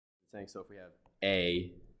saying, so if we have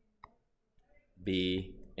A,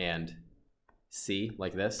 B, and C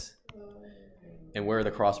like this, and where are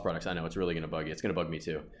the cross products? I know it's really going to bug you. It's going to bug me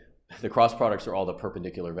too. The cross products are all the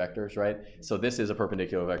perpendicular vectors, right? So this is a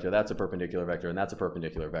perpendicular vector, that's a perpendicular vector, and that's a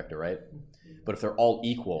perpendicular vector, right? But if they're all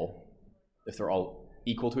equal,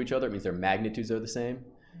 to each other, it means their magnitudes are the same.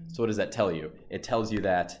 So what does that tell you? It tells you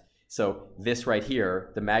that, so this right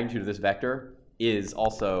here, the magnitude of this vector is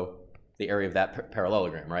also the area of that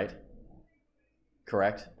parallelogram, right?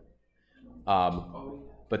 Correct?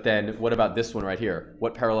 But then what about this one right here?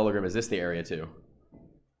 What parallelogram is this the area to?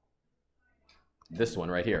 This one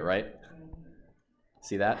right here, right?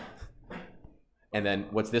 See that? And then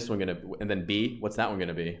what's this one going to, and then B, what's that one going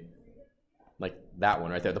to be? Like that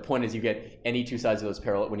one right there. The point is you get any two sides of those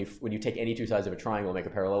parallel, when you take any two sides of a triangle and make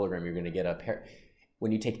a parallelogram, you're going to get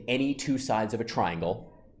when you take any two sides of a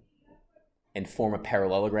triangle and form a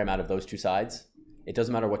parallelogram out of those two sides, it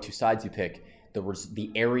doesn't matter what two sides you pick,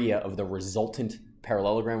 the area of the resultant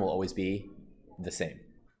parallelogram will always be the same.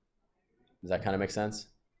 Does that kind of make sense?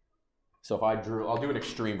 So if I drew, I'll do an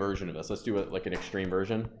extreme version of this. Let's do it like an extreme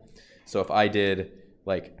version. So if I did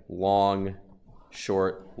like long,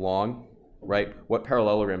 short, long, right? What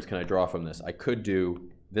parallelograms can I draw from this? I could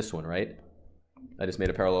do this one, right? I just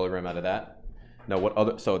made a parallelogram out of that. Now what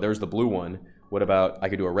other, so there's the blue one. What about, I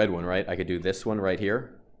could do a red one, right? I could do this one right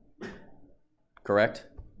here. Correct?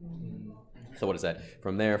 So what is that?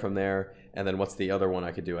 From there, and then what's the other one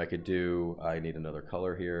I could do? I need another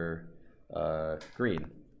color here. Green.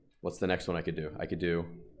 What's the next one I could do? I could do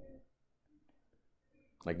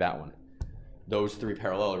like that one. Those three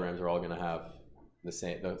parallelograms are all going to have the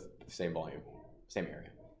same volume, same area.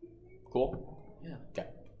 Cool? Yeah. Okay.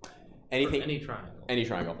 Anything? Any triangle. Any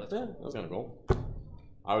triangle. Yeah, that was kind of cool.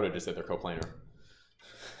 I would have just said they're coplanar.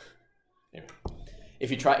 Anyway.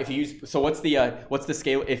 If you use, so what's the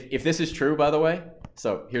scale, if this is true, by the way,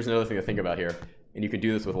 so here's another thing to think about here, and you can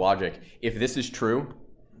do this with logic. If this is true,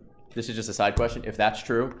 this is just a side question, if that's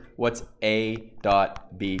true, what's A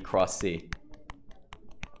dot B cross C?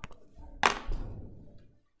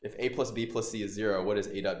 If A plus B plus C is 0, what is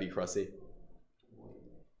A dot B cross C?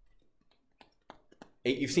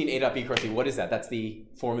 You've seen A dot B cross C, what is that? That's the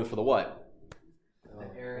formula for the what?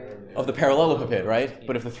 The area of the parallelepiped, right?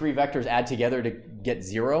 But if the three vectors add together to get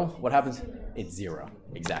 0, what happens? It's 0.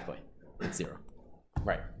 Exactly. It's 0.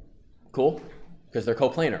 Right. Cool? Because they're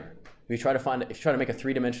coplanar. If you try to make a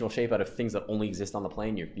three-dimensional shape out of things that only exist on the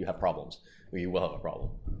plane, you have problems. Or you will have a problem.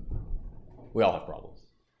 We all have problems.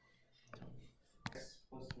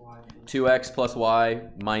 2x plus y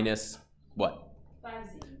minus what?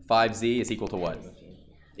 5z. 5z is equal to what?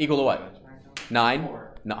 Equal to what? 9?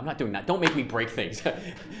 No, I'm not doing that. Don't make me break things.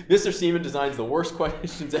 Mr. Seamon designs the worst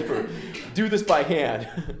questions ever. Do this by hand.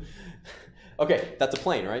 Okay, that's a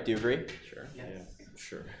plane, right? Do you agree? Sure. Yes. Yeah,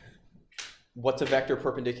 sure. What's a vector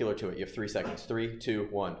perpendicular to it? You have 3 seconds. 3, 2,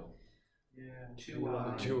 1. Yeah.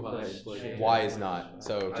 2y. Y is not.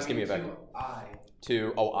 So just give me a vector.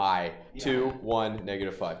 2, oh, I. Yeah. 2, 1,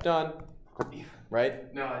 negative 5. Done.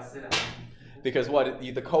 Right? No, I said I. Because what?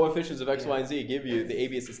 The coefficients of x, y, and z give you the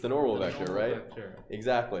ABS, it's the normal vector, right?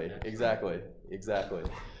 Exactly.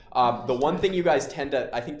 The one thing you guys tend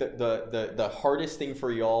to, I think that the hardest thing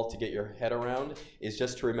for y'all to get your head around is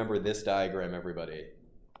just to remember this diagram, everybody.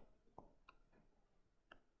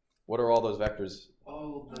 What are all those vectors?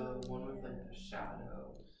 Oh, the one with like the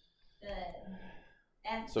shadow.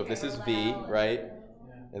 So if this is V, right? Yeah.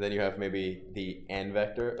 And then you have maybe the n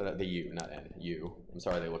vector, the u, not n, u. I'm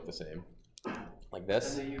sorry, they look the same. Like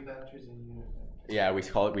this. And the u vector is a unit vector. Yeah,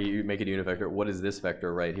 we make it a unit vector. What is this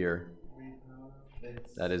vector right here?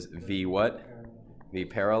 That is V what? V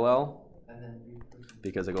parallel. And then V perpendicular.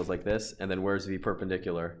 Because it goes like this. And then where's V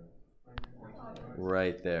perpendicular?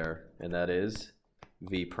 Right there. And that is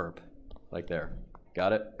V perp. Like there.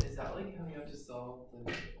 Got it? Is that like how you have to solve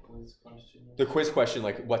the quiz question? The quiz question,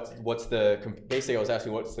 like what's the, basically I was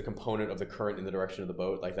asking what's the component of the current in the direction of the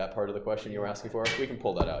boat, like that part of the question you were asking for? We can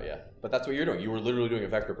pull that out, yeah. But that's what you're doing. You were literally doing a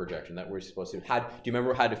vector projection that we're supposed to. Do you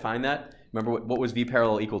remember how to find that? Remember what was V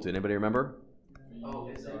parallel equal to? Anybody remember? Oh,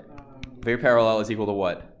 is it? V parallel is equal to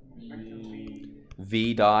what?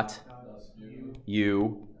 V dot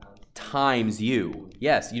U times U.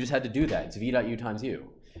 Yes, you just had to do that. It's V dot U times U.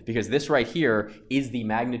 Because this right here is the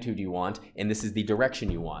magnitude you want, and this is the direction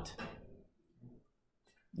you want.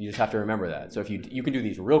 You just have to remember that. So if you can do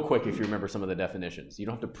these real quick if you remember some of the definitions. You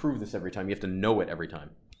don't have to prove this every time. You have to know it every time.